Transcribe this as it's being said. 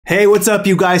Hey, what's up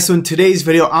you guys? So in today's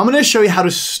video, I'm going to show you how to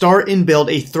start and build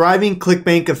a thriving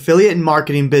Clickbank affiliate and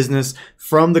marketing business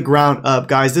from the ground up,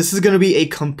 guys. This is going to be a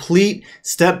complete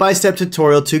step-by-step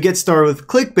tutorial to get started with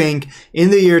Clickbank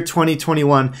in the year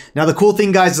 2021. Now, the cool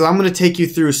thing, guys, is I'm going to take you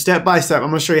through step-by-step.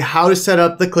 I'm going to show you how to set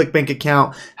up the Clickbank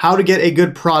account, how to get a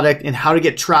good product, and how to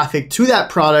get traffic to that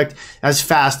product as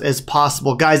fast as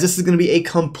possible. Guys, this is going to be a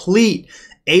complete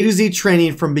A to Z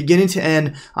training from beginning to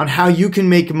end on how you can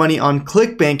make money on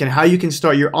Clickbank and how you can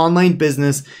start your online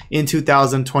business in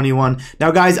 2021.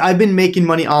 Now, guys, I've been making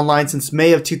money online since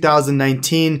May of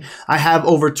 2019. I have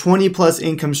over 20 plus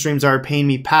income streams that are paying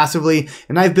me passively,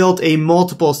 and I've built a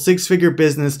multiple six-figure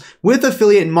business with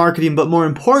affiliate marketing. But more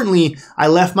importantly, I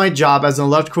left my job as an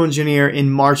electrical engineer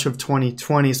in March of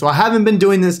 2020. So I haven't been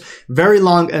doing this very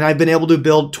long, and I've been able to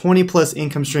build 20 plus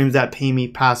income streams that pay me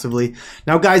passively.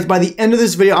 Now, guys, by the end of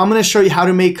this video, I'm going to show you how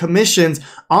to make commissions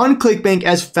on Clickbank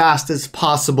as fast as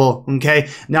possible. Okay.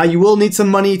 Now, you will need some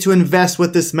money to invest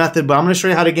with this method, but I'm going to show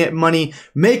you how to get money,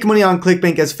 make money on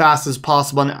Clickbank as fast as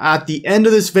possible. And at the end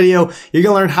of this video, you're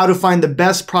going to learn how to find the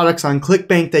best products on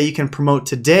Clickbank that you can promote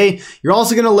today. You're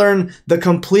also going to learn the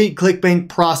complete Clickbank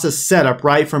process setup,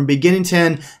 right? From beginning to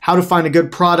end, how to find a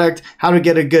good product, how to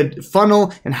get a good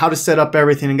funnel, and how to set up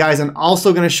everything. And guys, I'm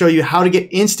also going to show you how to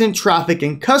get instant traffic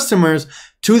and customers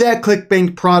to that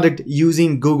Clickbank product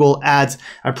using Google Ads.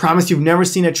 I promise you've never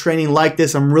seen a training like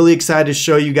this. I'm really excited to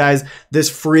show you guys this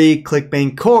free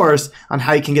Clickbank course on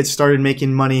how you can get started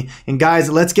making money. And guys,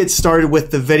 let's get started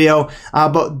with the video.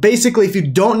 But basically, if you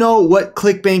don't know what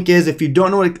Clickbank is, if you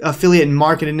don't know what affiliate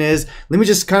marketing is, let me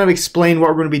just kind of explain what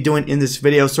we're going to be doing in this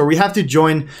video. So we have to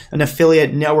join an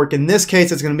affiliate network. In this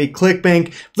case, it's going to be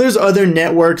Clickbank. There's other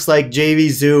networks like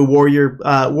JVZoo,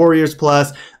 Warriors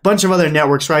Plus, bunch of other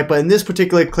networks, right? But in this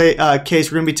particular case,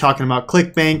 we're going to be talking about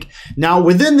Clickbank. Now,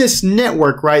 within this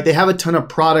network, right, they have a ton of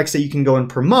products that you can go and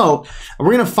promote. And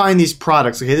we're going to find these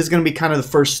products. Okay, this is going to be kind of the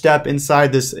first step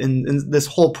inside this in this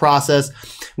whole process.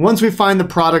 Once we find the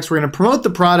products, we're going to promote the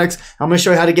products. I'm going to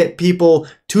show you how to get people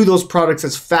to those products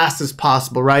as fast as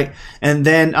possible, right? And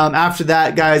then after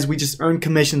that, guys, we just earn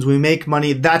commissions. We make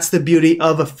money. That's the beauty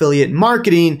of affiliate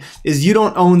marketing, is you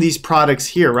don't own these products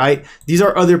here, right? These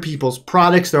are other people's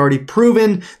products. They're already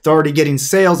proven. They're already getting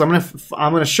sales. I'm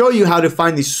gonna show you how to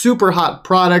find these super hot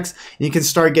products, and you can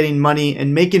start getting money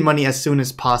and making money as soon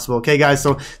as possible. Okay, guys.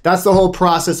 So that's the whole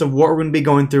process of what we're gonna be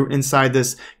going through inside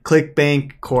this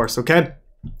Clickbank course. Okay.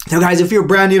 Now, guys, if you're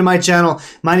brand new to my channel,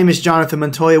 my name is Jonathan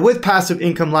Montoya with Passive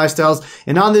Income Lifestyles,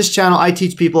 and on this channel, I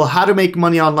teach people how to make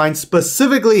money online,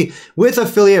 specifically with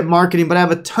affiliate marketing, but I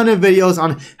have a ton of videos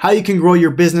on how you can grow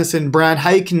your business and brand, how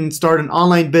you can start an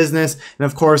online business, and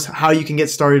of course, how you can get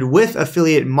started with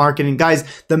affiliate marketing. Guys,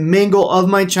 the main goal of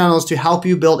my channel is to help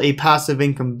you build a passive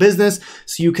income business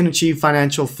so you can achieve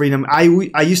financial freedom.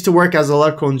 I used to work as an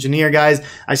electrical engineer, guys.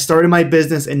 I started my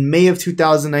business in May of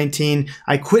 2019.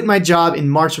 I quit my job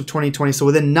in March of 2020. So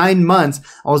within 9 months,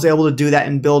 I was able to do that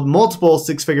and build multiple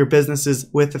six-figure businesses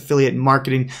with affiliate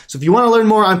marketing. So if you want to learn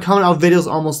more, I'm coming out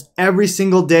videos almost every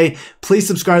single day. Please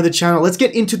subscribe to the channel. Let's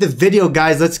get into the video,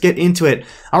 guys. Let's get into it.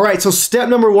 All right. So step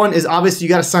number one is obviously you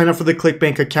got to sign up for the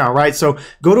Clickbank account, right? So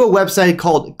go to a website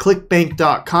called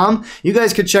clickbank.com. You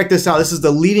guys could check this out. This is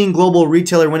the leading global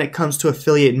retailer when it comes to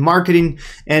affiliate marketing.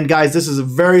 And guys, this is a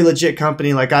very legit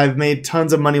company. Like, I've made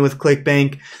tons of money with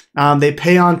Clickbank. They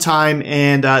pay on time,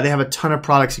 and they have a ton of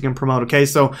products you can promote. Okay,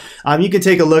 so you can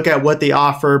take a look at what they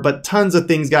offer, but tons of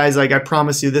things, guys. Like, I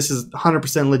promise you, this is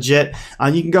 100% legit.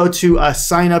 You can go to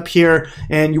sign up here,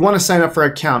 and you want to sign up for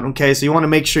an account. Okay, so you want to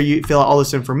make sure you fill out all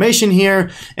this information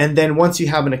here, and then once you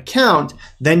have an account,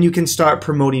 then you can start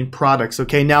promoting products.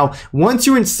 Okay, now once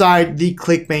you're inside the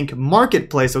Clickbank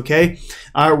marketplace, okay,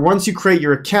 once you create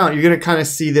your account, you're going to kind of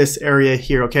see this area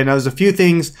here. Okay, now there's a few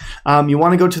things. You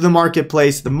want to go to the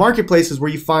marketplace. The marketplace is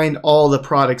where you find all the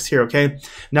products here. Okay,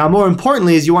 now more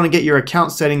importantly is you want to get your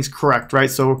account settings correct, right?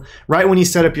 So right when you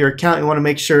set up your account, you want to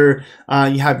make sure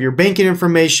you have your banking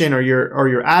information or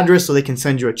your address so they can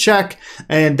send you a check,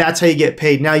 and that's how you get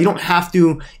paid. Now, you don't have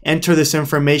to enter this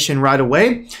information right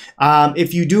away.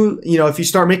 If you do, if you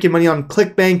start making money on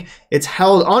Clickbank, it's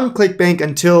held on Clickbank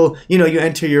until you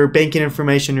enter your banking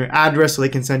information, your address, so they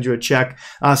can send you a check.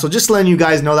 So just letting you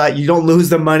guys know that you don't lose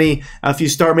the money if you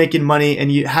start making money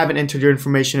and you haven't entered your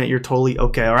information, that you're totally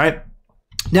okay. All right.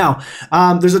 Now,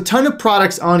 there's a ton of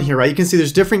products on here, right? You can see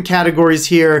there's different categories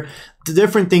here, the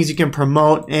different things you can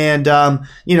promote, and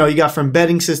you got from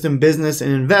betting system, business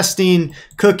and investing,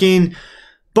 cooking,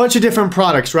 bunch of different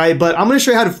products, right? But I'm going to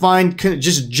show you how to find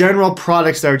just general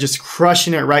products that are just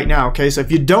crushing it right now, okay? So if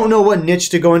you don't know what niche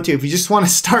to go into, if you just want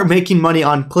to start making money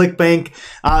on ClickBank,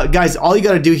 guys, all you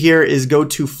got to do here is go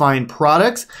to find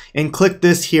products and click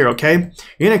this here, okay?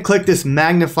 You're going to click this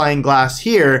magnifying glass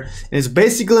here, and it's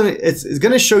basically, it's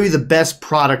going to show you the best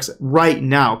products right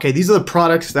now, okay? These are the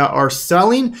products that are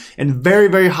selling and very,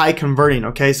 very high converting,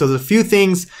 okay? So there's a few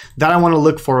things that I want to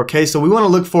look for, okay? So we want to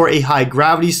look for a high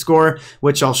gravity score,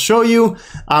 which I'll show you.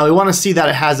 We want to see that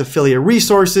it has affiliate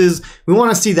resources. We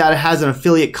want to see that it has an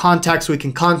affiliate contact so we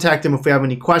can contact them if we have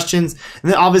any questions.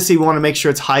 And then obviously we want to make sure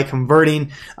it's high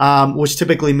converting, which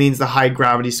typically means the high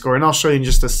gravity score. And I'll show you in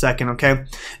just a second, okay?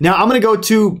 Now I'm going to go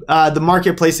to the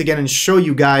marketplace again and show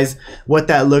you guys what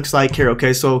that looks like here,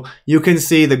 okay? So you can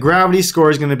see the gravity score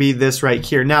is going to be this right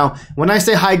here. Now, when I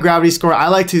say high gravity score, I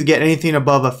like to get anything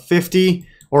above a 50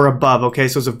 or above, okay?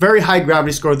 So it's a very high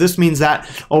gravity score. This means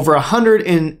that over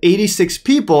 186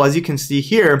 people, as you can see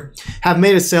here, have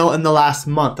made a sale in the last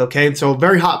month, okay? So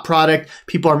very hot product.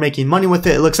 People are making money with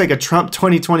it. It looks like a Trump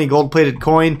 2020 gold-plated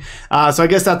coin. So I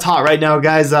guess that's hot right now,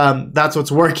 guys. That's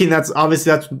what's working. That's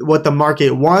obviously that's what the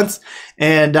market wants.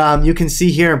 And you can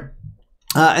see here,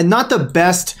 and not the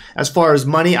best as far as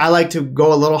money. I like to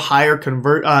go a little higher,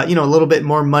 convert, you know, a little bit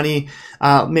more money,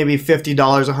 maybe $50,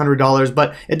 $100,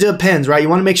 but it depends, right? You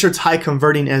want to make sure it's high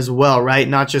converting as well, right?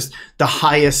 Not just the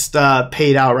highest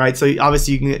paid out, right? So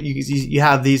obviously you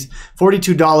have these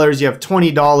 $42, you have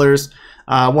 $20,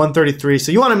 133.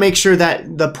 So you want to make sure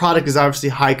that the product is obviously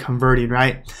high converting,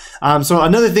 right? So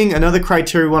another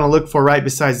criteria we want to look for, right,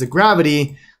 besides the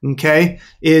gravity, okay,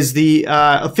 is the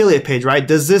affiliate page, right?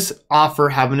 Does this offer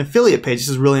have an affiliate page? This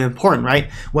is really important, right?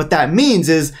 What that means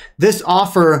is this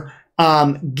offer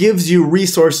gives you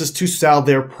resources to sell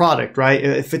their product, right?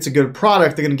 If it's a good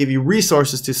product, they're going to give you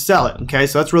resources to sell it, okay?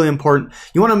 So that's really important.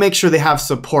 You want to make sure they have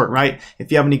support, right? If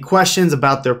you have any questions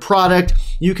about their product,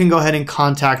 you can go ahead and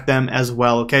contact them as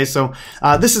well, okay? So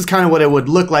this is kind of what it would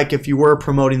look like if you were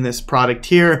promoting this product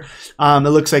here. It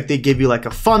looks like they give you like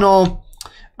a funnel.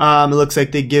 It looks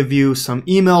like they give you some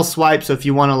email swipes. So if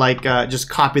you want to like just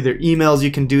copy their emails, you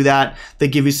can do that. They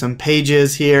give you some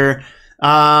pages here.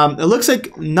 It looks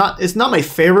like it's not my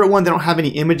favorite one. They don't have any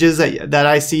images that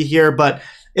I see here, but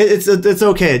it's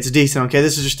okay. It's decent. Okay,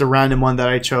 this is just a random one that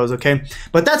I chose. Okay,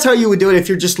 but that's how you would do it if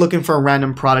you're just looking for a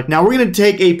random product. Now we're gonna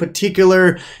take a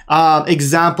particular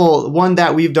example, one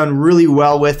that we've done really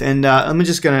well with, and I'm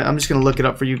just gonna look it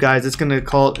up for you guys.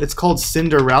 It's called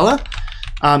Cinderella.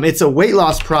 It's a weight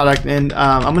loss product, and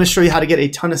I'm going to show you how to get a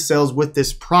ton of sales with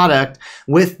this product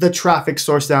with the traffic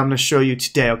source that I'm going to show you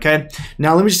today, okay?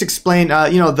 Now, let me just explain,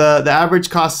 you know, the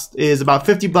average cost is about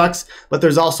 50 bucks, but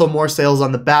there's also more sales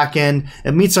on the back end.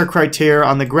 It meets our criteria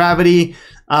on the gravity,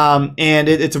 and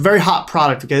it's a very hot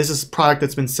product, okay? This is a product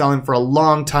that's been selling for a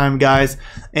long time, guys,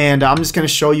 and I'm just going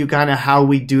to show you kind of how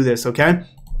we do this, okay?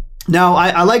 Now,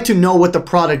 I like to know what the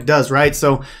product does, right?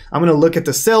 So I'm going to look at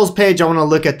the sales page. I want to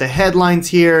look at the headlines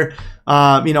here.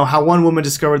 You know, how one woman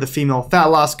discovered the female fat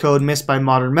loss code missed by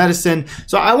modern medicine.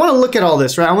 So I want to look at all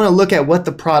this, right? I want to look at what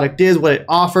the product is, what it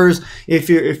offers. If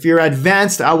you're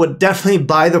advanced, I would definitely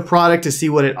buy the product to see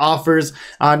what it offers,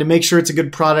 to make sure it's a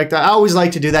good product. I always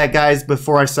like to do that, guys,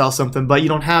 before I sell something, but you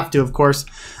don't have to, of course.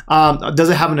 Does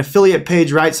it have an affiliate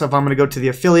page, right? So if I'm going to go to the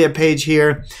affiliate page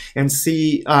here and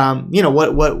see, you know,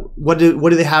 what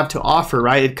do they have to offer,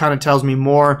 right? It kind of tells me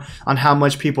more on how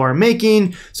much people are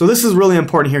making. So this is really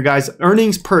important here, guys.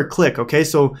 Earnings per click, okay?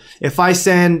 So if I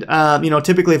send, you know,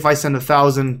 typically if I send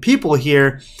 1,000 people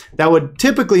here, that would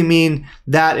typically mean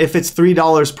that if it's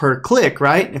 $3 per click,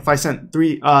 right? If I sent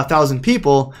 3,000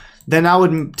 people, then I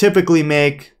would typically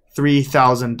make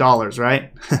 $3,000,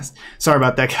 right? Sorry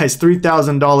about that, guys.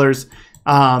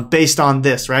 $3,000 based on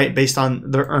this, right? Based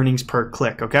on their earnings per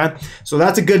click, okay? So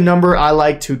that's a good number I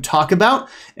like to talk about,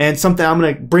 and something I'm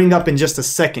going to bring up in just a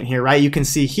second here, right? You can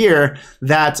see here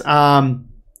that,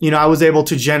 you know, I was able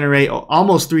to generate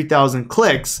almost 3,000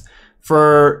 clicks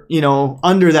for, you know,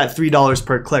 under that $3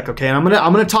 per click, okay? And I'm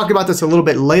gonna talk about this a little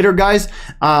bit later, guys.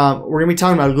 We're gonna be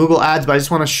talking about Google Ads, but I just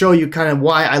want to show you kind of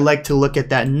why I like to look at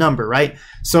that number, right?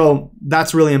 So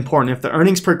that's really important. If the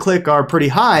earnings per click are pretty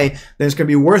high, then it's gonna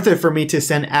be worth it for me to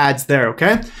send ads there,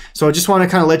 okay? So I just want to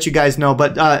kind of let you guys know.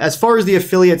 But as far as the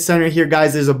affiliate center here,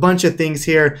 guys, there's a bunch of things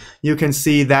here. You can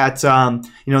see that,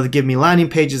 you know, they give me landing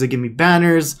pages, they give me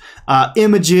banners,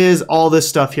 images, all this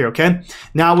stuff here, okay?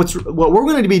 Now, what we're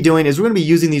going to be doing is we're going to be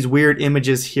using these weird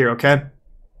images here, okay?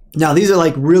 Now, these are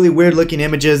like really weird looking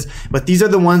images, but these are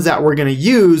the ones that we're going to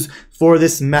use for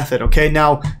this method, okay?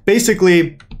 Now,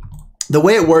 basically, the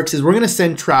way it works is we're going to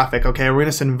send traffic, okay? We're going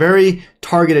to send very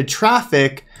targeted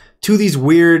traffic to these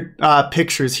weird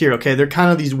pictures here, okay? They're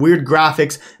kind of these weird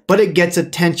graphics, but it gets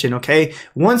attention, okay?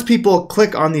 Once people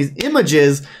click on these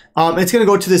images, it's gonna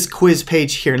go to this quiz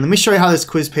page here. And let me show you how this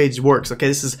quiz page works, okay?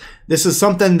 This is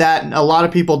something that a lot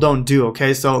of people don't do,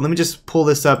 okay? So let me just pull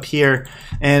this up here,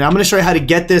 and I'm gonna show you how to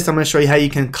get this. I'm gonna show you how you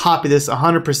can copy this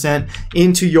 100%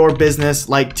 into your business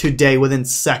like today within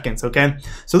seconds, okay?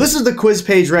 So this is the quiz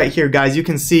page right here, guys. You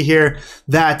can see here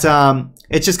that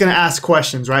it's just gonna ask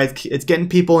questions, right? It's getting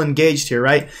people engaged here,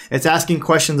 right? It's asking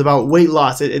questions about weight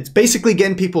loss. It's basically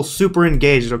getting people super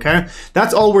engaged, okay?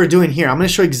 That's all we're doing here. I'm gonna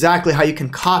show you exactly how you can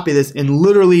copy this in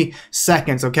literally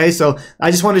seconds, okay? So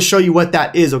I just want to show you what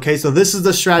that is, okay? So this is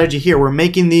the strategy here. We're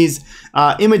making these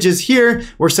images here.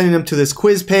 We're sending them to this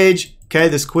quiz page, okay?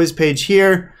 This quiz page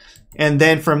here. And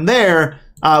then from there,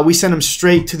 we send them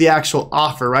straight to the actual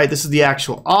offer, right? This is the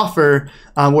actual offer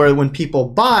where when people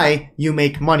buy, you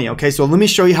make money, okay? So let me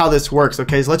show you how this works,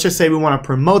 okay? So let's just say we want to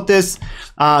promote this.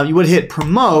 You would hit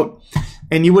promote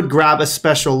and you would grab a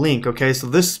special link, okay? So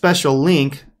this special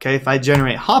link, okay, if I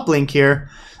generate hop link here,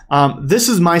 this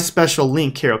is my special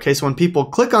link here, okay? So when people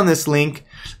click on this link,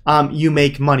 you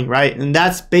make money, right? And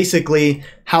that's basically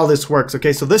how this works,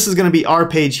 okay? So this is gonna be our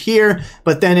page here,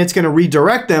 but then it's gonna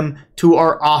redirect them to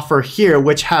our offer here,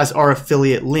 which has our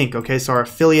affiliate link, okay? So our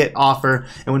affiliate offer,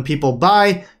 and when people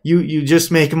buy, you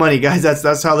just make money, guys.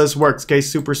 That's how this works, okay?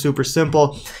 Super, super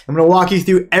simple. I'm gonna walk you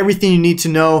through everything you need to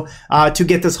know to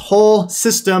get this whole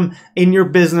system in your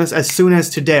business as soon as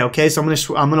today, okay? So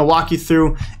I'm gonna walk you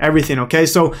through everything, okay?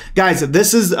 So guys,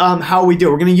 this is how we do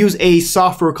it. We're gonna use a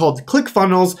software called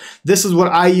Clickfunnels. This is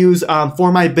what I use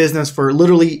for my business for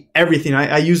literally everything.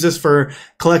 I use this for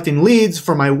collecting leads,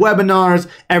 for my webinars,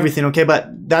 everything, okay?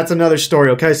 But that's another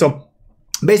story, okay? So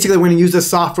basically, we're going to use this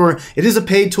software. It is a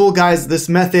paid tool, guys. This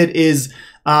method is,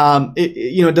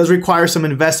 it does require some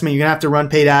investment. You're going to have to run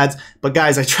paid ads. But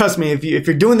guys, trust me, if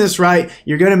you're doing this right,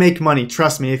 you're going to make money.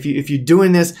 Trust me. If you're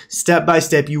doing this step by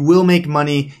step, you will make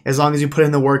money as long as you put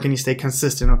in the work and you stay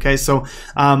consistent, okay? So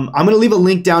I'm going to leave a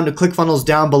link down to ClickFunnels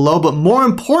down below. But more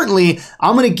importantly,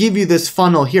 I'm going to give you this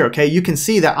funnel here, okay? You can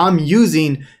see that I'm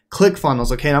using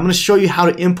ClickFunnels, okay? And I'm going to show you how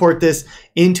to import this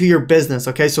into your business,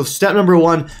 okay? So step number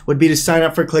one would be to sign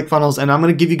up for ClickFunnels, and I'm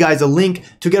going to give you guys a link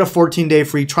to get a 14-day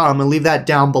free trial. I'm going to leave that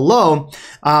down below.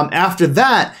 After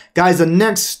that, guys, the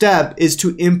next step is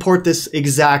to import this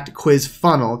exact quiz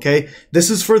funnel, okay? This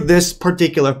is for this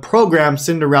particular program,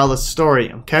 Cinderella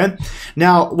story, okay?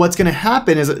 Now, what's going to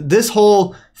happen is this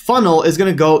whole funnel is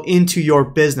going to go into your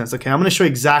business, okay? I'm going to show you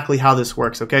exactly how this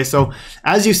works, okay? So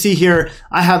as you see here,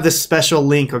 I have this special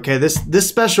link, okay? This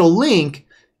special link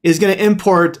is going to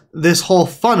import this whole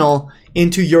funnel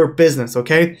into your business,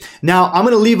 okay? Now, I'm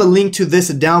going to leave a link to this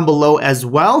down below as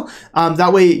well.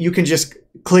 That way you can just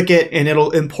click it and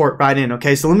it'll import right in,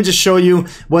 okay? So let me just show you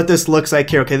what this looks like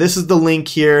here, okay? This is the link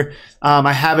here.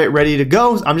 I have it ready to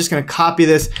go. I'm just going to copy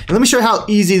this and let me show you how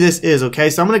easy this is, okay?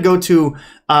 So I'm going to go to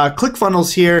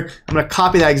ClickFunnels here. I'm going to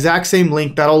copy that exact same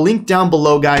link. That'll link down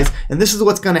below, guys. And this is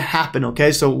what's going to happen,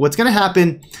 okay? So what's going to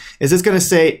happen is it's going to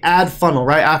say add funnel,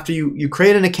 right? After you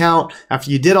create an account,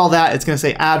 after you did all that, it's going to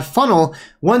say add funnel.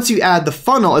 Once you add the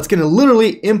funnel, it's going to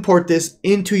literally import this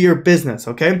into your business,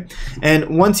 okay?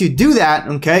 And once you do that,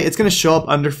 okay, it's going to show up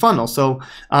under funnel. So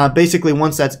basically,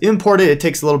 once that's imported, it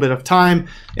takes a little bit of time.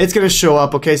 It's going to show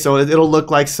up, okay? So it'll look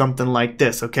like something like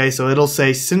this, okay? So it'll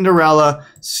say Cinderella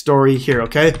story here,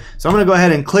 okay? So I'm going to go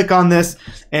ahead and click on this,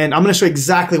 and I'm going to show you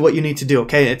exactly what you need to do,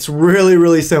 okay? It's really,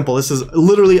 really simple. This is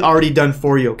literally already done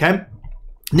for you, okay?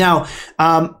 Now,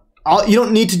 you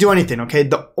don't need to do anything, okay?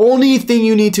 The only thing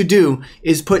you need to do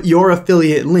is put your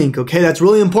affiliate link, okay? That's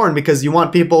really important because you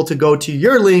want people to go to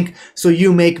your link so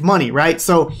you make money, right?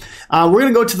 So we're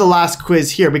gonna go to the last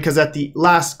quiz here because at the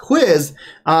last quiz,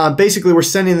 basically we're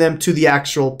sending them to the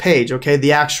actual page, okay?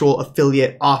 The actual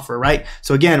affiliate offer, right?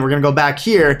 So again, we're gonna go back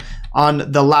here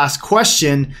on the last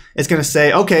question. It's gonna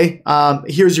say, okay,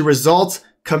 here's your results.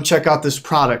 Come check out this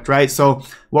product, right? So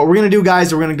what we're gonna do,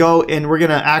 guys, we're gonna go and we're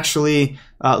gonna actually,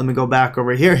 let me go back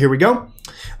over here. Here we go.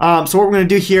 So what we're gonna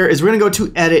do here is we're gonna go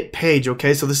to edit page,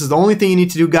 okay? So this is the only thing you need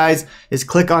to do, guys, is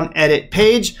click on edit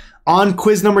page on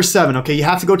quiz number 7, okay? You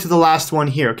have to go to the last one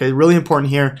here, okay? Really important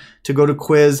here to go to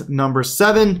quiz number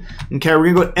 7. Okay,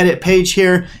 we're gonna go to edit page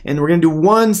here, and we're gonna do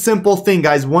one simple thing,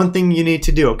 guys. One thing you need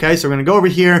to do, okay? So we're gonna go over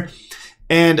here,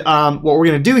 and what we're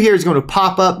gonna do here is go to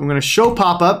pop up. We're gonna show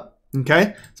pop up. Okay,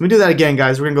 so let me do that again,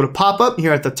 guys. We're gonna go to pop-up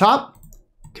here at the top,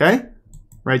 okay,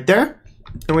 right there,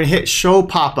 and we're gonna hit show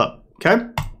pop-up, okay?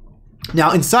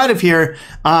 Now inside of here,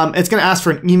 it's gonna ask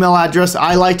for an email address.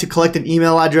 I like to collect an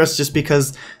email address just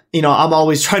because you know, I'm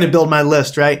always trying to build my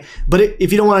list, right? But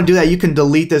if you don't want to do that, you can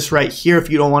delete this right here if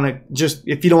you don't want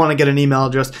to get an email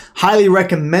address. Highly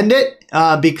recommend it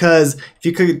because if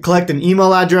you could collect an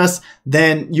email address,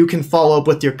 then you can follow up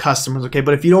with your customers, okay?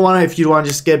 But if you want to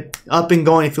just get up and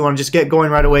going, if you want to just get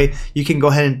going right away, you can go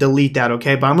ahead and delete that,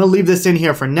 okay? But I'm going to leave this in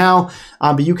here for now,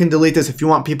 but you can delete this if you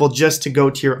want people just to go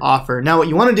to your offer. Now, what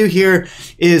you want to do here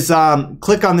is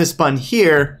click on this button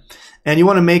here, and you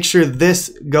want to make sure this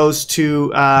goes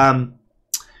to,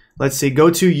 let's see,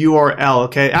 go to URL,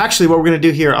 okay? Actually, what we're going to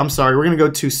do here, I'm sorry, we're going to go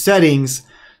to settings,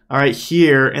 all right,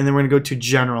 here, and then we're going to go to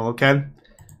general, okay?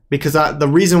 Because the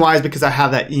reason why is because I have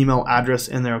that email address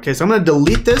in there, okay? So I'm going to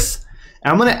delete this,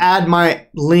 and I'm going to add my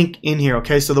link in here,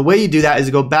 okay? So the way you do that is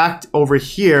go back over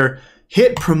here,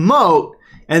 hit promote,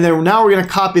 and then now we're going to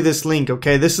copy this link,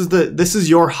 okay? This is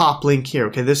your hop link here,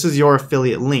 okay? This is your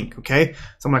affiliate link, okay?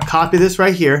 So I'm going to copy this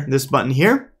right here, this button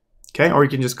here, okay? Or you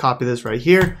can just copy this right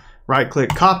here, right click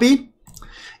copy.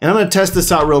 And I'm going to test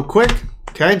this out real quick,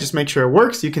 okay? Just make sure it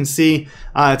works. You can see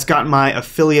it's got my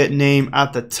affiliate name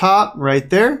at the top right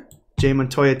there,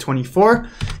 jmontoya24.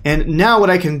 And now what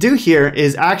I can do here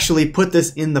is actually put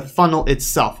this in the funnel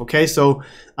itself, okay? So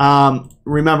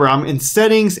remember, I'm in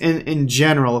settings and in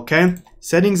general, okay?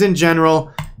 Settings in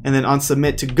general, and then on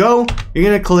submit to go, you're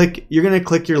gonna click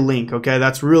your link, okay?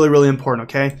 That's really, really important,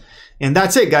 okay? And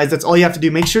that's it, guys. That's all you have to do.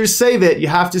 Make sure to save it. You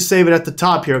have to save it at the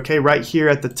top here, okay? Right here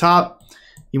at the top.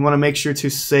 You wanna make sure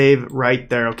to save right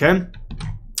there, okay?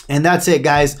 And that's it,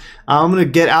 guys. I'm gonna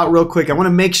get out real quick. I wanna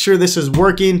make sure this is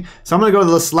working. So I'm gonna go to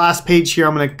this last page here.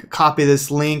 I'm gonna copy this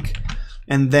link,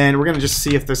 and then we're gonna just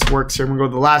see if this works here. I'm gonna go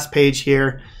to the last page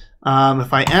here.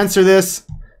 If I answer this,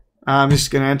 I'm just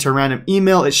going to enter a random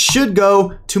email. It should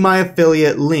go to my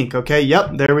affiliate link, okay?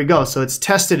 Yep, there we go. So it's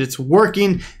tested, it's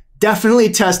working.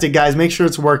 Definitely test it, guys. Make sure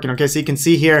it's working, okay? So you can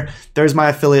see here, there's my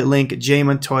affiliate link,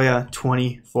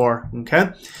 jmontoya24,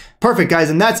 okay? Perfect, guys,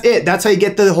 and that's it. That's how you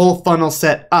get the whole funnel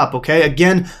set up, okay?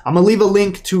 Again, I'm going to leave a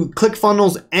link to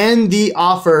Clickfunnels and the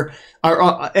offer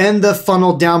and the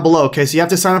funnel down below, okay? So you have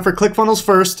to sign up for Clickfunnels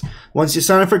first. Once you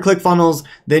sign up for Clickfunnels,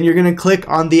 then you're going to click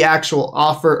on the actual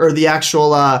offer or the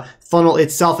actual funnel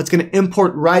itself. It's going to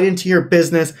import right into your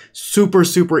business. Super,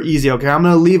 super easy, okay? I'm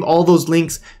going to leave all those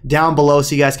links down below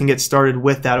so you guys can get started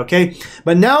with that, okay?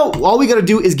 But now all we got to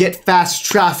do is get fast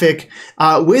traffic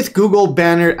with Google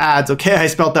banner ads, okay? I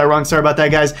spelled that wrong. Sorry about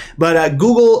that, guys. But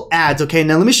Google ads, okay?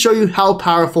 Now let me show you how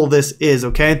powerful this is,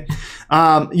 okay?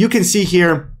 You can see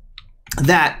here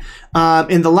that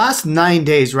in the last 9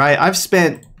 days, right, I've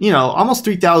spent, you know, almost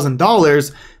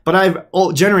 $3,000, but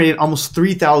I've generated almost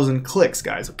 3,000 clicks,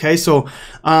 guys, okay? So,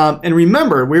 and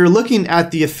remember, we're looking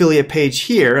at the affiliate page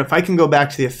here. If I can go back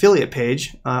to the affiliate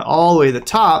page, all the way to the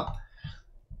top,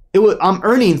 I'm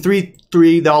earning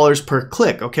 $3 per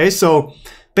click, okay? So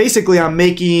basically, I'm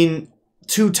making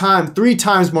 3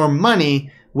 times more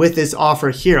money with this offer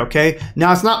here, okay?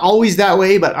 Now, it's not always that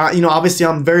way, but you know, obviously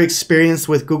I'm very experienced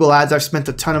with Google Ads. I've spent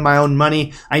a ton of my own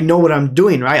money. I know what I'm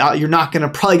doing, right? You're not gonna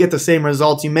probably get the same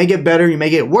results. You may get better, you may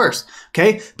get worse,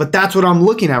 okay? But that's what I'm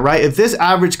looking at, right? If this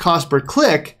average cost per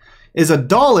click is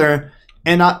 $1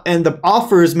 and the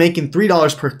offer is making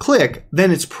 $3 per click,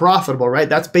 then it's profitable, right?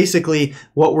 That's basically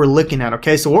what we're looking at,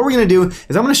 okay? So what we're gonna do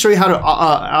is I'm gonna show you how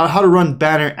to run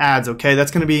banner ads, okay? That's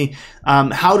gonna be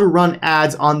how to run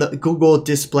ads on the Google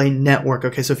Display Network,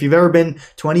 okay? So if you've ever been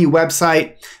to any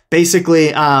website,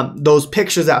 basically those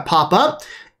pictures that pop up,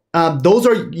 those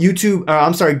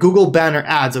are Google banner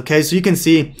ads, okay? So you can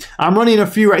see I'm running a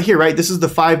few right here, right? This is the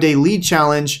 5-day lead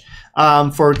challenge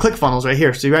for Clickfunnels right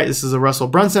here. So right, this is a Russell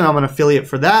Brunson. I'm an affiliate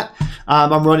for that.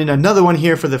 I'm running another one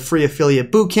here for the free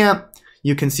affiliate bootcamp.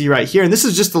 You can see right here, and this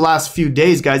is just the last few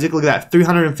days, guys. You can look at that,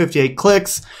 358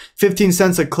 clicks, 15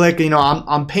 cents a click. You know,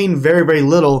 I'm paying very, very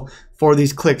little for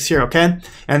these clicks here, okay?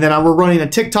 And then we're running a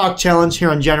TikTok challenge here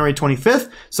on January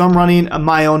 25th. So I'm running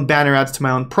my own banner ads to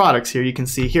my own products here. You can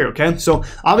see here, okay? So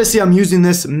obviously I'm using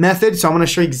this method. So I'm gonna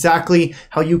show you exactly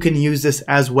how you can use this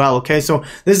as well, okay? So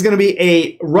this is gonna be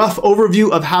a rough overview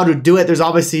of how to do it. There's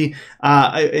obviously,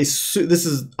 this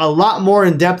is a lot more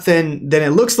in depth than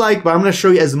it looks like, but I'm gonna show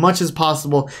you as much as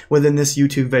possible within this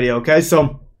YouTube video, okay?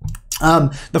 So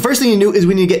the first thing you do is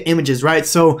we need to get images, right?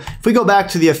 So if we go back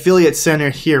to the affiliate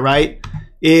center here, right,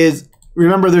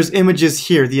 remember there's images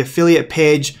here, the affiliate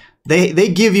page, they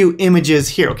give you images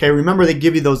here, okay? Remember they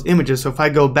give you those images. So if I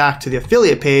go back to the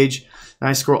affiliate page and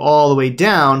I scroll all the way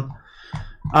down,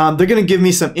 they're going to give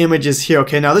me some images here.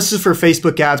 Okay, now this is for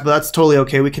Facebook ads, but that's totally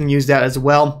okay. We can use that as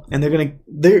well. And they're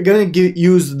going to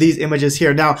use these images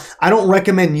here. Now, I don't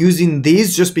recommend using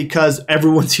these just because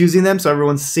everyone's using them, so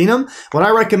everyone's seen them. What I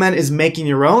recommend is making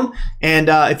your own. And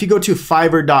if you go to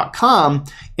Fiverr.com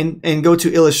and go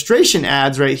to illustration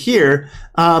ads right here,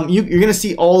 you're going to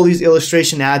see all these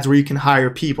illustration ads where you can hire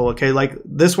people. Okay, like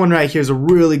this one right here is a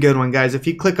really good one, guys. If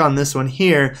you click on this one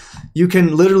here, you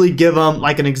can literally give them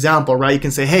like an example, right? You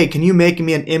can say, hey, can you make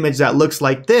me an image that looks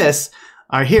like this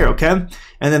right here, okay? And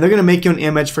then they're gonna make you an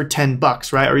image for 10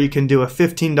 bucks, right? Or you can do a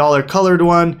 $15 colored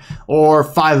one, or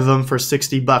 5 of them for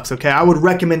 60 bucks, okay? I would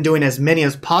recommend doing as many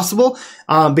as possible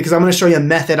because I'm gonna show you a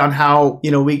method on how,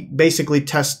 we basically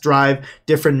test drive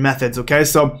different methods, okay?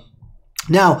 So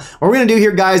now, what we're going to do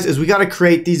here, guys, is we got to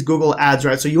create these Google ads,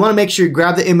 right? So you want to make sure you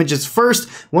grab the images first.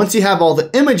 Once you have all the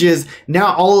images,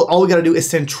 now all we got to do is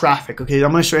send traffic, okay?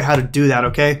 I'm going to show you how to do that,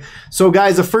 okay? So,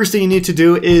 guys, the first thing you need to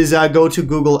do is go to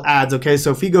Google Ads, okay? So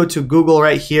if you go to Google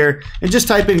right here and just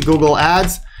type in Google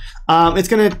Ads, it's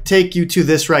going to take you to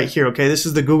this right here, okay? This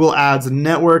is the Google Ads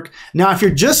network. Now, if you're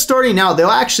just starting out, they'll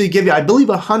actually give you, I believe,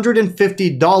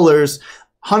 $150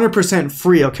 100%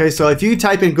 free, okay? So if you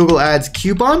type in Google Ads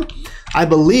coupon, I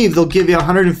believe they'll give you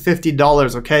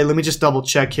 $150, okay? Let me just double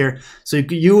check here. So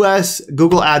US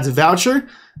Google Ads voucher,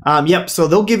 yep, so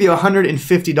they'll give you a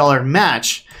 $150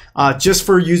 match just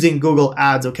for using Google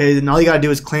Ads, okay? Then all you gotta do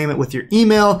is claim it with your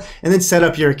email and then set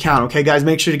up your account, okay, guys?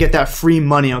 Make sure to get that free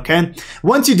money, okay?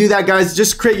 Once you do that, guys,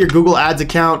 just create your Google Ads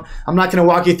account. I'm not gonna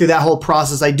walk you through that whole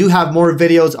process. I do have more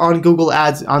videos on Google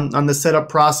Ads on the setup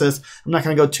process. I'm not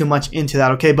gonna go too much into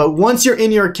that, okay? But once you're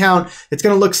in your account, it's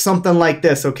gonna look something like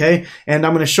this, okay? And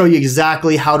I'm gonna show you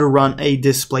exactly how to run a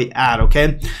display ad,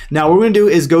 okay? Now, what we're gonna do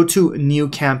is go to New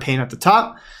Campaign at the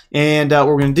top. And what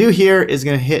we're going to do here is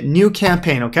going to hit New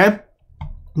Campaign, okay?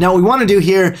 Now, what we want to do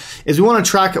here is we want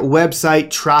to track website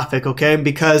traffic, okay?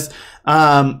 Because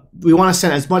we want to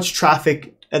send as much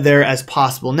traffic there as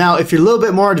possible. Now, if you're a little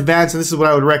bit more advanced, and this is what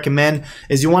I would recommend,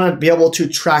 is you want to be able to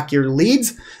track your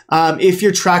leads if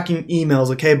you're tracking emails,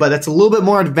 okay? But that's a little bit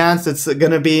more advanced. It's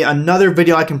going to be another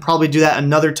video. I can probably do that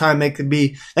another time. That could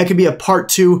be a part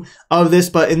 2 of this.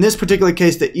 But in this particular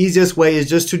case, the easiest way is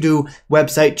just to do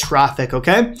website traffic,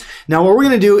 okay? Now, what we're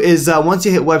going to do is once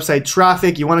you hit website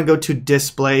traffic, you want to go to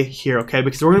display here, okay?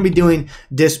 Because we're going to be doing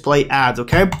display ads,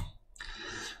 okay?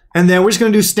 And then we're just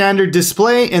going to do standard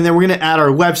display, and then we're going to add our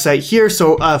website here.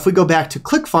 So if we go back to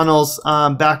Clickfunnels,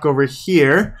 back over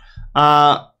here,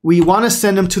 we want to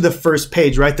send them to the first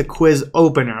page, right? The quiz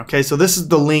opener, okay? So this is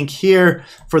the link here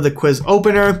for the quiz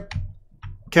opener,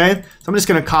 okay? So I'm just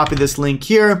going to copy this link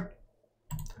here.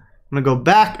 I'm going to go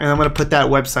back, and I'm going to put that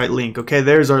website link, okay?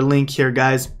 There's our link here,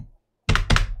 guys.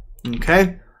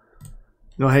 Okay.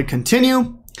 Go ahead,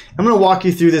 continue. I'm going to walk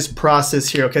you through this process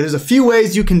here, okay? There's a few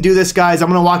ways you can do this, guys. I'm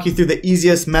going to walk you through the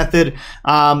easiest method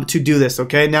to do this,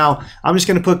 okay? Now, I'm just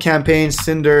going to put campaign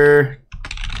Cinderella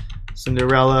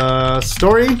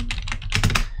story,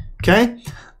 okay?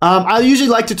 I usually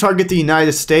like to target the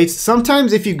United States.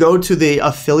 Sometimes if you go to the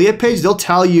affiliate page, they'll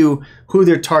tell you who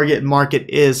their target market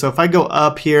is. So if I go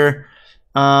up here,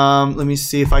 let me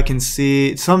see if I can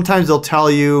see. Sometimes they'll tell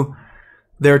you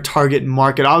their target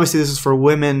market. Obviously this is for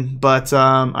women, but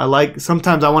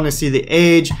sometimes I want to see the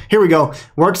age. Here we go.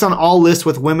 Works on all lists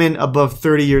with women above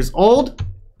 30 years old.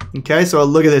 Okay, so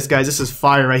look at this, guys. This is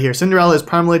fire right here. Cinderella is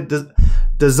primarily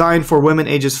designed for women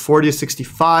ages 40 to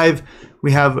 65.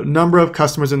 We have a number of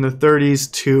customers in their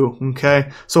 30s too. Okay,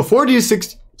 so 40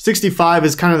 to 65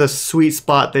 is kind of the sweet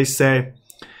spot, they say.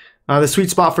 The sweet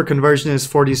spot for conversion is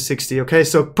 40 to 60. Okay,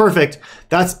 so perfect.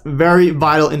 That's very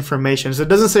vital information. So it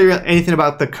doesn't say anything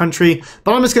about the country,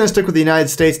 but I'm just going to stick with the United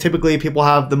States. Typically, people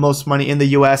have the most money in the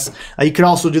US. You could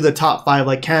also do the top 5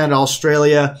 like Canada,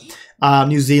 Australia,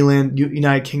 New Zealand,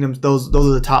 United Kingdom. Those are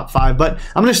the top 5. But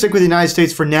I'm going to stick with the United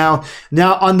States for now.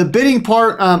 Now, on the bidding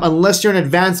part, unless you're an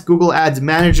advanced Google Ads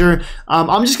manager,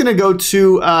 I'm just going to go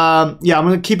to, I'm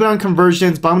going to keep it on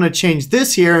conversions, but I'm going to change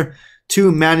this here to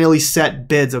manually set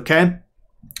bids, okay?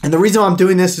 And the reason why I'm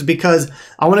doing this is because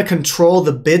I want to control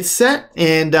the bid set,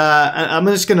 and I'm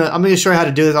gonna show you how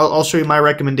to do this. I'll show you my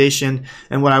recommendation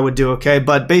and what I would do, okay?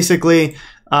 But basically,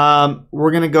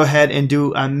 we're gonna go ahead and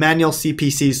do a manual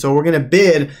CPC. So we're gonna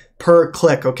bid per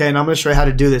click, okay? And I'm gonna show you how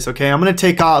to do this, okay? I'm gonna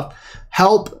take off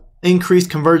help increase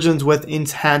conversions with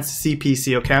enhanced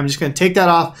CPC, okay? I'm just gonna take that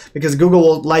off because Google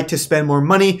will like to spend more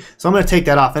money, so I'm gonna take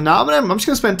that off. And now I'm just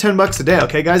gonna spend 10 bucks a day,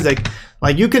 okay, guys? Like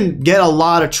you can get a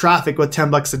lot of traffic with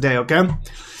 10 bucks a day, okay?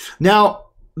 Now,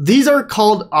 these are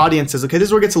called audiences, okay? This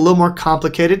is where it gets a little more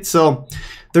complicated. So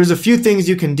there's a few things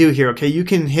you can do here, okay? You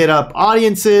can hit up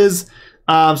audiences.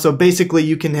 So basically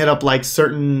you can hit up like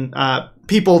certain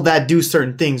people that do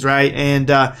certain things, right? And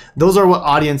those are what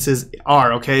audiences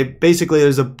are, okay? Basically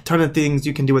there's a ton of things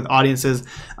you can do with audiences.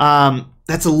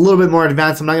 That's a little bit more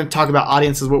advanced. I'm not going to talk about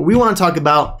audiences. What we want to talk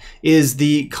about is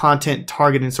the content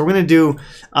targeting. So we're going to do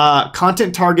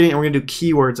content targeting, and we're going to do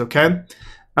keywords, okay?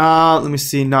 Let me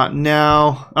see, not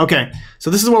now. Okay, so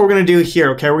this is what we're going to do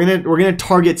here, okay? We're going to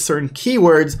target certain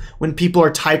keywords when people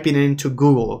are typing it into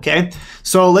Google, okay?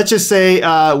 So let's just say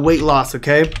weight loss,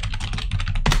 okay?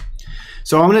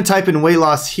 So I'm going to type in weight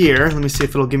loss here. Let me see if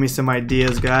it'll give me some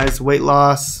ideas, guys. Weight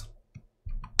loss.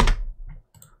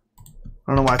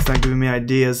 I don't know why it's not giving me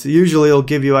ideas. Usually it'll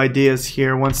give you ideas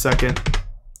here. 1 second.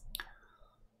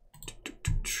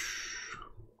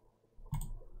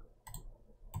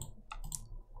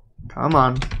 Come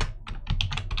on.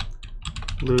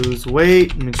 Lose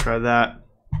weight. Let me try that.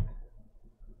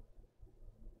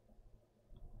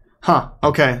 Huh.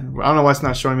 Okay. I don't know why it's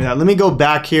not showing me that. Let me go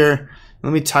back here.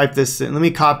 Let me type this in. Let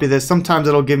me copy this. Sometimes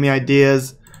it'll give me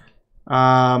ideas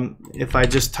if I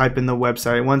just type in the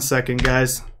website. 1 second,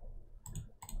 guys.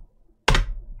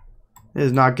 It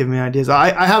is not giving me ideas.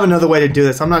 I have another way to do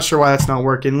this. I'm not sure why that's not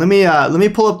working. Let me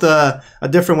pull up a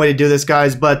different way to do this,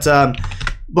 guys. But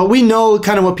we know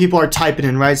kind of what people are typing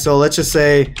in, right? So let's just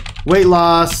say weight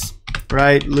loss,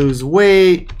 right? Lose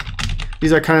weight.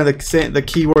 These are kind of the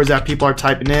keywords that people are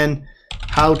typing in.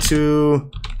 How to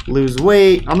lose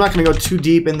weight. I'm not going to go too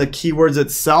deep in the keywords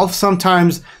itself.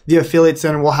 Sometimes the affiliate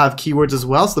center will have keywords as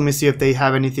well. So let me see if they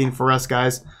have anything for us,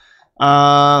 guys.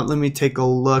 Let me take a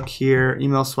look here.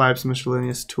 Email swipes,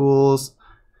 miscellaneous tools.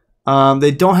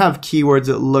 They don't have keywords,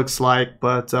 it looks like,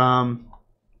 but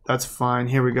that's fine.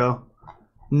 Here we go.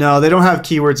 No, they don't have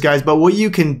keywords, guys. But what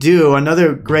you can do,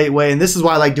 another great way, and this is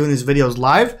why I like doing these videos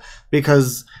live,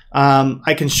 because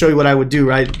I can show you what I would do,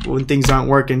 right, when things aren't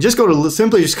working.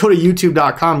 Simply just go to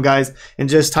youtube.com, guys, and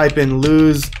just type in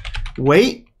lose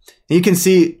weight. And you can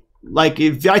see, like,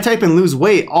 if I type in lose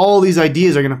weight, all these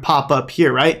ideas are going to pop up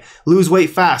here, right? Lose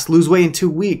weight fast, lose weight in 2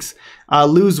 weeks,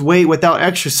 lose weight without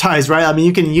exercise, right? I mean,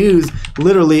 you can use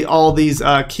literally all these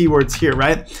keywords here,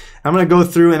 right? I'm going to go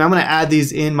through and I'm going to add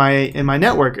these in my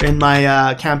network, in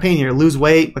my campaign here. Lose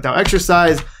weight without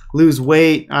exercise, lose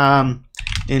weight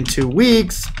in 2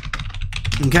 weeks.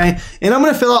 Okay, and I'm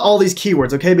going to fill out all these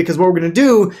keywords, okay? Because what we're going to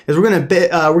do is we're going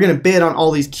to bid on all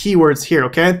these keywords here,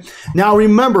 okay? Now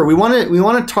remember, we want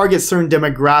to target certain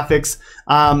demographics.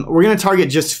 We're going to target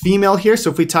just female here.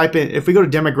 So if we go to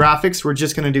demographics, we're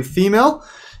just going to do female,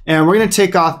 and we're going to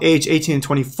take off age 18 to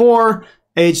 24,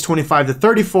 age 25 to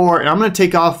 34, and I'm going to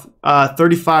take off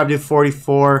 35 to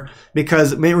 44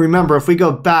 because remember, if we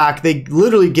go back, they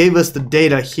literally gave us the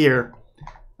data here.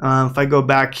 If I go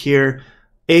back here,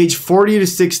 age 40 to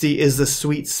 60 is the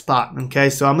sweet spot. Okay,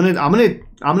 so I'm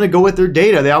gonna go with their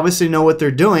data. They obviously know what they're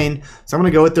doing, so I'm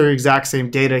gonna go with their exact same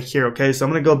data here. Okay, so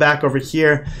I'm gonna go back over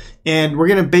here, and we're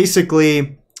gonna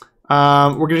basically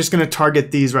just gonna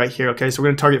target these right here. Okay, so we're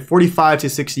gonna target 45 to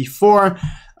 64.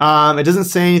 It doesn't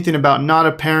say anything about not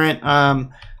a parent.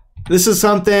 This is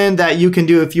something that you can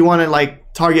do if you want to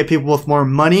like target people with more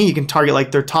money. You can target like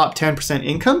their top 10%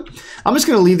 income. I'm just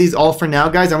going to leave these all for now,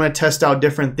 guys. I'm going to test out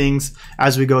different things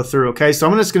as we go through. Okay, so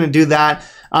I'm just going to do that.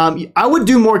 I would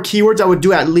do more keywords. I would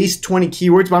do at least 20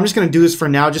 keywords, but I'm just going to do this for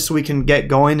now just so we can get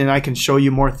going and I can show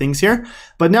you more things here.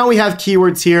 But now we have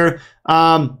keywords here.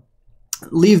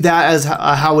 Leave that as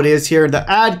how it is here. The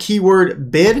add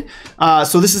keyword bid.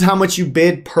 So this is how much you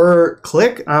bid per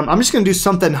click. I'm just going to do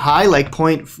something high like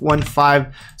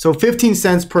 0.15. So 15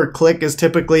 cents per click is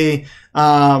typically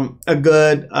a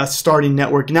good starting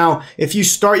network. Now, if you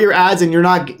start your ads and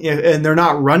they're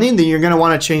not running, then you're going to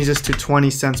want to change this to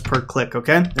 20 cents per click.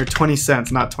 Okay, or 20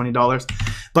 cents, not $20.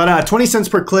 But 20 cents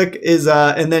per click is,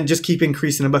 and then just keep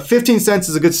increasing it. But 15 cents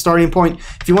is a good starting point.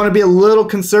 If you want to be a little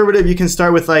conservative, you can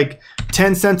start with like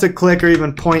 10 cents a click or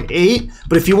even 0.8.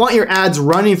 But if you want your ads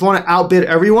running, if you want to outbid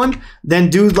everyone, then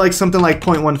do like something like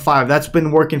 0.15. That's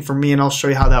been working for me, and I'll show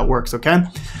you how that works. Okay.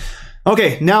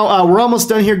 Okay, now we're almost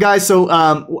done here, guys. So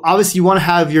obviously you want to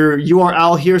have your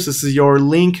URL here. So this is your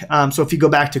link. So if you go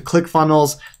back to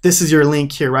Clickfunnels, this is your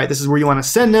link here, right? This is where you want to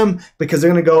send them because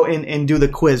they're going to go in and do the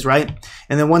quiz, right?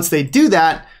 And then once they do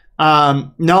that,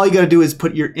 now all you got to do is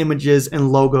put your images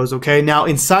and logos. Okay, now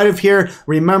inside of here,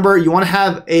 remember you want to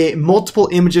have multiple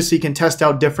images so you can test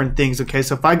out different things. Okay,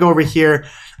 so if I go over here,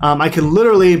 I can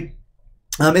literally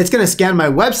it's going to scan my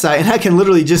website and I can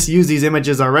literally just use these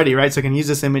images already, right? So I can use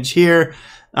this image here.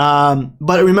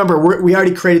 But remember, we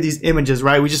already created these images,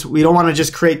 right? We don't want to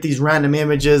just create these random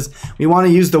images. We want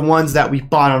to use the ones that we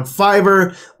bought on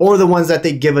Fiverr or the ones that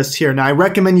they give us here. Now, I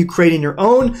recommend you creating your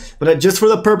own, but just for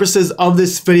the purposes of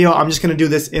this video, I'm just going to do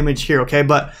this image here, okay?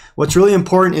 But what's really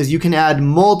important is you can add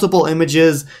multiple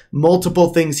images,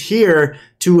 multiple things here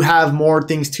to have more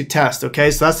things to test, okay?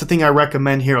 So that's the thing I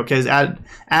recommend here, okay, is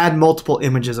add multiple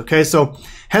images, okay? So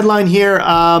headline here,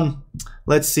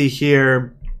 let's see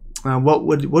here.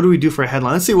 What do we do for a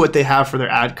headline? Let's see what they have for their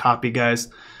ad copy, guys.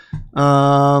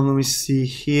 Let me see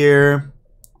here.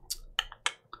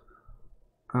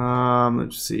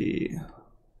 Let's see.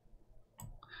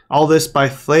 All this by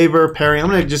flavor pairing. I'm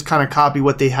going to just kind of copy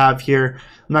what they have here.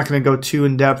 I'm not going to go too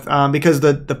in depth because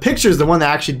the picture is the one that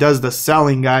actually does the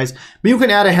selling, guys. But you can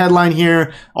add a headline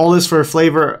here. All this for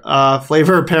flavor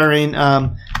pairing.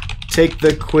 Take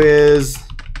the quiz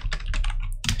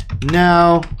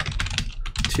now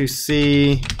to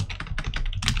see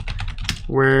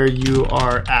where you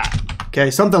are at.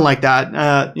 Okay, something like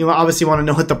that. You obviously want to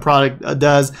know what the product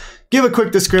does. Give a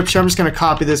quick description. I'm just going to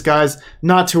copy this, guys.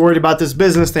 Not too worried about this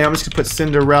business thing. I'm just going to put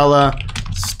Cinderella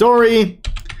story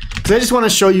because I just want to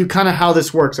show you kind of how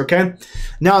this works, okay?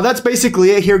 Now, that's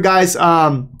basically it here, guys.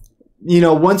 You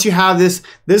know, once you have this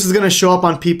is going to show up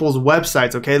on people's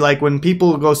websites, okay? Like when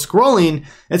people go scrolling,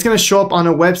 it's going to show up on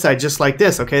a website just like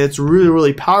this, okay? It's really,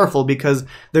 really powerful because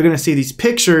they're going to see these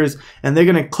pictures and they're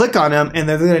going to click on them and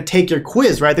then they're going to take your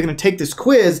quiz, right? They're going to take this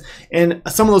quiz and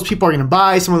some of those people are going to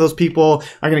buy, some of those people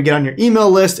are going to get on your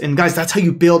email list. And guys, that's how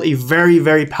you build a very,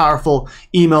 very powerful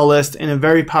email list and a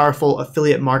very powerful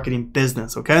affiliate marketing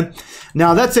business, okay?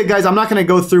 Now that's it, guys. I'm not going to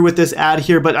go through with this ad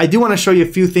here, but I do want to show you a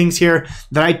few things here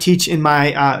that I teach in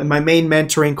my main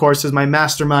mentoring courses, my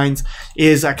masterminds,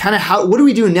 is kind of what do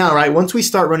we do now, right? Once we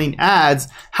start running ads,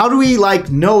 how do we like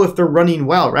know if they're running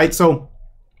well, right? So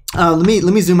let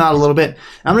me zoom out a little bit.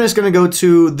 I'm just going to go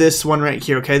to this one right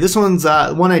here, okay? This one's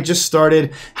one I just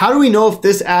started. How do we know if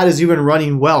this ad is even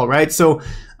running well, right? So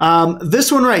this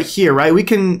one right here, right? We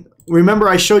can remember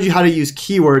I showed you how to use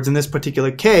keywords in this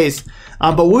particular case,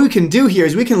 but what we can do here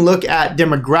is we can look at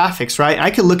demographics, right? I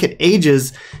can look at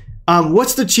ages.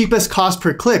 What's the cheapest cost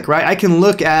per click, right? I can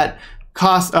look at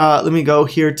cost. Let me go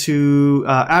here to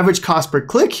average cost per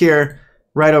click here,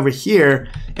 right over here,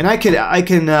 and I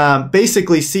can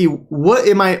basically see where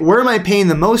am I paying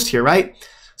the most here, right?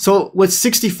 So with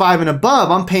 65 and above,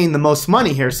 I'm paying the most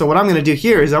money here. So what I'm going to do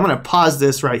here is I'm going to pause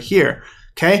this right here.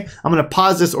 Okay, I'm going to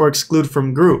pause this or exclude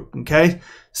from group. Okay,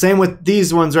 same with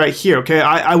these ones right here. Okay,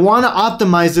 I want to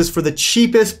optimize this for the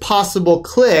cheapest possible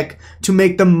click to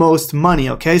make the most money.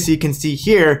 Okay, so you can see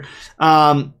here,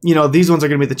 you know, these ones are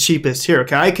going to be the cheapest here.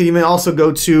 Okay, I can even also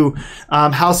go to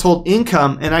household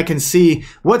income and I can see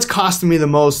what's costing me the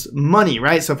most money,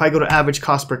 right? So if I go to average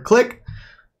cost per click,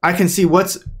 I can see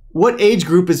what age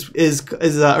group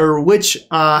or which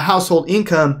household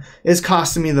income is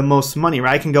costing me the most money,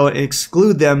 right? I can go and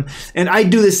exclude them. And I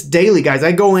do this daily, guys.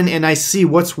 I go in and I see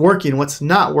what's working, what's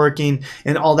not working,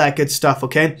 and all that good stuff,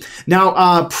 okay?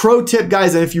 Now, pro tip,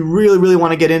 guys, and if you really, really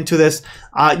want to get into this,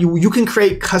 you can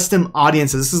create custom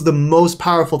audiences. This is the most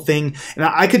powerful thing. And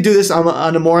I could do this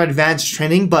on a more advanced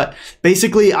training, but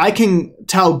basically I can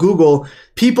tell Google,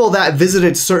 people that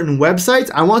visited certain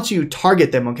websites, I want you to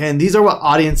target them, okay? And these are what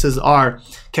audiences are,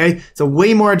 okay? So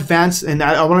way more advanced, and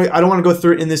I don't want to go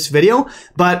through it in this video,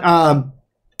 but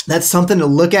that's something to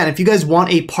look at. If you guys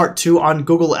want a part 2 on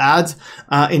Google ads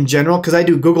in general, because I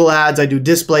do Google ads, I do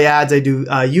display ads, I do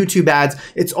YouTube ads,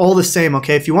 it's all the same,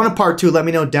 okay? If you want a part 2, let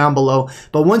me know down below.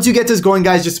 But once you get this going,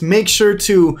 guys, just make sure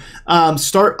to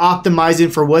start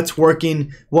optimizing for what's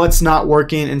working, what's not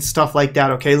working, and stuff like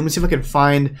that, okay? Let me see if I can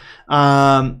find,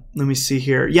 let me see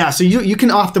here. Yeah, so you can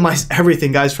optimize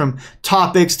everything, guys, from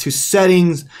topics to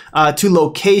settings to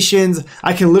locations.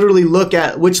 I can literally look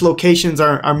at which locations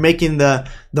are making the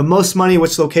most money,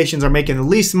 which locations are making the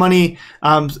least money.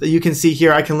 You can see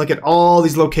here, I can look at all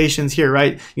these locations here,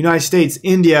 right? United States,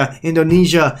 India,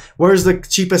 Indonesia. Where's the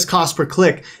cheapest cost per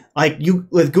click? Like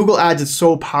with Google ads, it's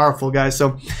so powerful, guys.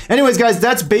 So anyways, guys,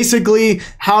 that's basically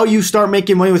how you start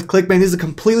making money with ClickBank. This is a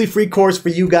completely free course for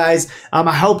you guys.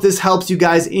 I hope this helps you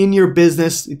guys in your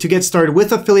business to get started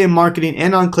with affiliate marketing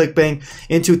and on ClickBank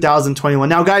in 2021.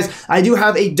 Now, guys, I do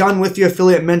have a Done With You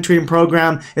affiliate mentoring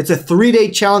program. It's a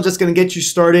 3-day challenge that's going to get you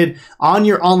started on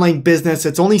your online business.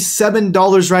 It's only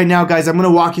 $7 right now, guys. I'm going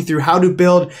to walk you through how to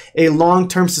build a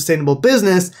long-term sustainable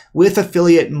business with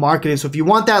affiliate marketing. So if you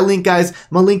want that link, guys, I'm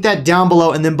going to link that down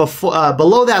below, and then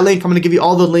below that link, I'm going to give you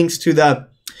all the links to the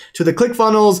to the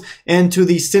Clickfunnels and to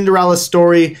the Cinderella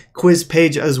story quiz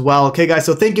page as well. Okay, guys,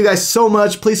 so thank you guys so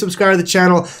much. Please subscribe to the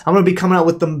channel. I'm going to be coming out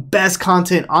with the best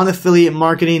content on affiliate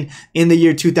marketing in the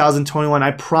year 2021.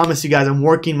 I promise you guys, I'm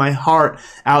working my heart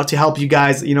out to help you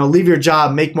guys, leave your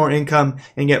job, make more income,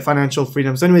 and get financial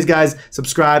freedom. So anyways, guys,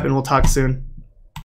 subscribe and we'll talk soon.